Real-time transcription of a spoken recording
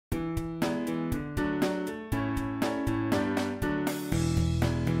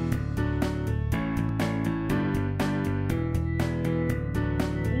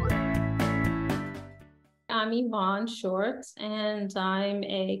I'm Yvonne Shortt, and I'm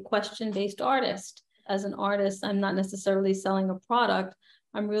a question-based artist. As an artist, I'm not necessarily selling a product.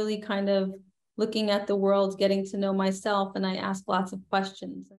 I'm really kind of looking at the world, getting to know myself, and I ask lots of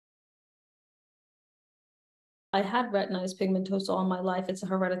questions. I had retinitis pigmentosa all my life. It's a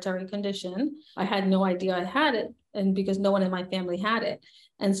hereditary condition. I had no idea I had it, and because no one in my family had it.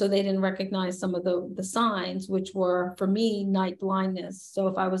 And so they didn't recognize some of the signs, which were, for me, night blindness. So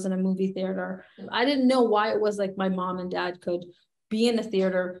if I was in a movie theater, I didn't know why it was like my mom and dad could be in the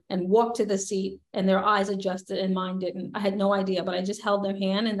theater and walk to the seat and their eyes adjusted and mine didn't. I had no idea, but I just held their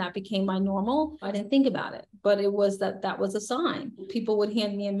hand and that became my normal. I didn't think about it, but it was that was a sign. People would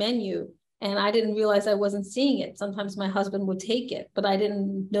hand me a menu and I didn't realize I wasn't seeing it. Sometimes my husband would take it, but I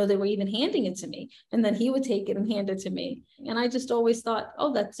didn't know they were even handing it to me. And then he would take it and hand it to me. And I just always thought,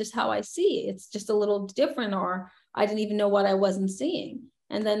 oh, that's just how I see it. It's just a little different, or I didn't even know what I wasn't seeing.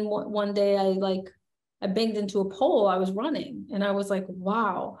 And then one day I banged into a pole. I was running and I was like,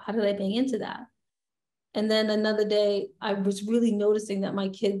 wow, how did I bang into that? And then another day I was really noticing that my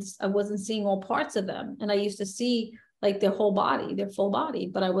kids, I wasn't seeing all parts of them. And I used to see like their whole body, their full body,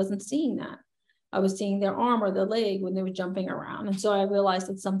 but I wasn't seeing that. I was seeing their arm or their leg when they were jumping around. And so I realized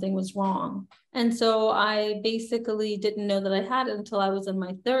that something was wrong. And so I basically didn't know that I had it until I was in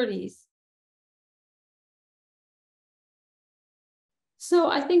my 30s.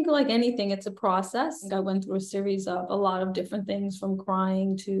 So I think like anything, it's a process. I went through a series of a lot of different things, from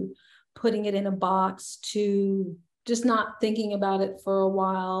crying to putting it in a box to just not thinking about it for a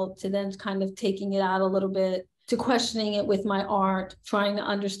while, to then kind of taking it out a little bit, to questioning it with my art, trying to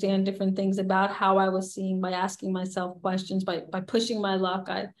understand different things about how I was seeing by asking myself questions, by pushing my luck.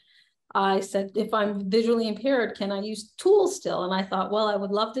 I said, if I'm visually impaired, can I use tools still? And I thought, well, I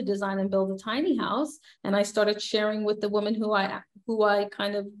would love to design and build a tiny house. And I started sharing with the woman who I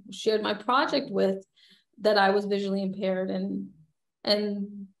kind of shared my project with, that I was visually impaired.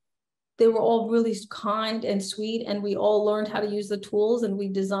 And they were all really kind and sweet. And we all learned how to use the tools, and we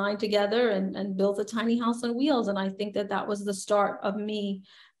designed together and built a tiny house on wheels. And I think that was the start of me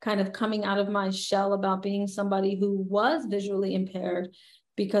kind of coming out of my shell about being somebody who was visually impaired,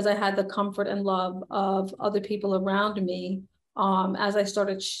 because I had the comfort and love of other people around me as I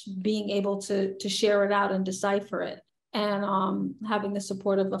started being able to share it out and decipher it. And having the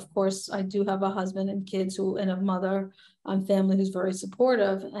support of course, I do have a husband and kids and a mother and family who's very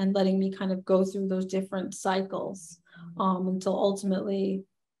supportive, and letting me kind of go through those different cycles until ultimately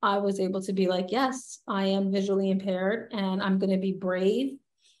I was able to be like, yes, I am visually impaired, and I'm going to be brave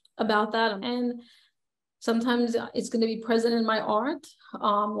about that. And sometimes it's going to be present in my art.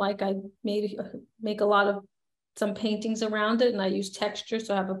 Like I make a lot of some paintings around it, and I use texture.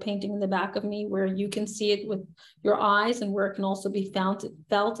 So I have a painting in the back of me where you can see it with your eyes, and where it can also be felt.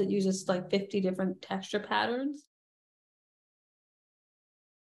 It uses like 50 different texture patterns.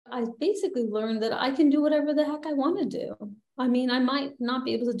 I basically learned that I can do whatever the heck I want to do. I mean, I might not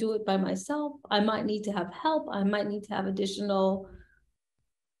be able to do it by myself. I might need to have help. I might need to have additional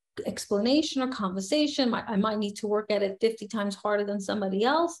explanation or conversation. I might need to work at it 50 times harder than somebody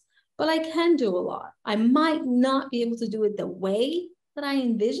else, but I can do a lot. I might not be able to do it the way that I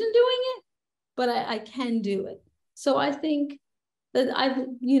envision doing it, but I can do it. So I think that I've,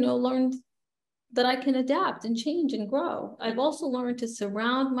 learned that I can adapt and change and grow. I've also learned to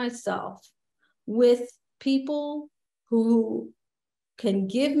surround myself with people who can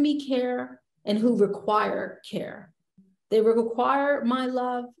give me care and who require care. They require my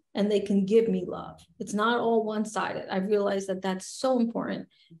love and they can give me love. It's not all one-sided. I realized that that's so important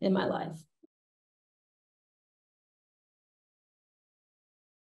in my life.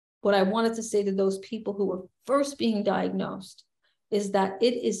 What I wanted to say to those people who were first being diagnosed is that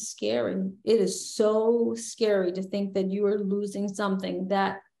it is scary. It is so scary to think that you are losing something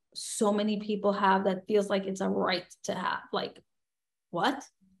that so many people have, that feels like it's a right to have. Like, what?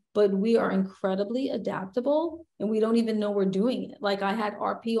 But we are incredibly adaptable, and we don't even know we're doing it. Like, I had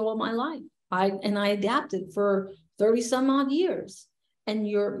RP all my life. I adapted for 30 some odd years. And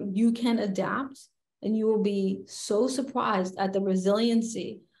you can adapt, and you will be so surprised at the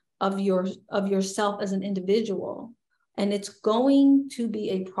resiliency of yourself as an individual. And it's going to be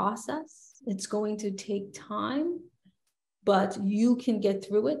a process. It's going to take time, but you can get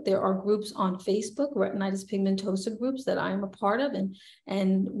through it. There are groups on Facebook, retinitis pigmentosa groups, that I am a part of.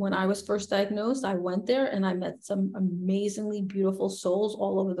 And when I was first diagnosed, I went there and I met some amazingly beautiful souls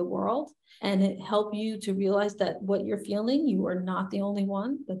all over the world. And it helped you to realize that what you're feeling, you are not the only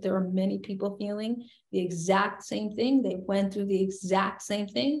one, that there are many people feeling the exact same thing. They went through the exact same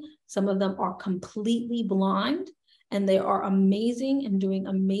thing. Some of them are completely blind, and they are amazing and doing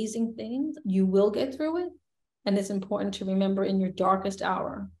amazing things. You will get through it. And it's important to remember in your darkest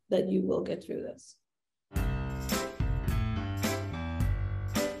hour that you will get through this.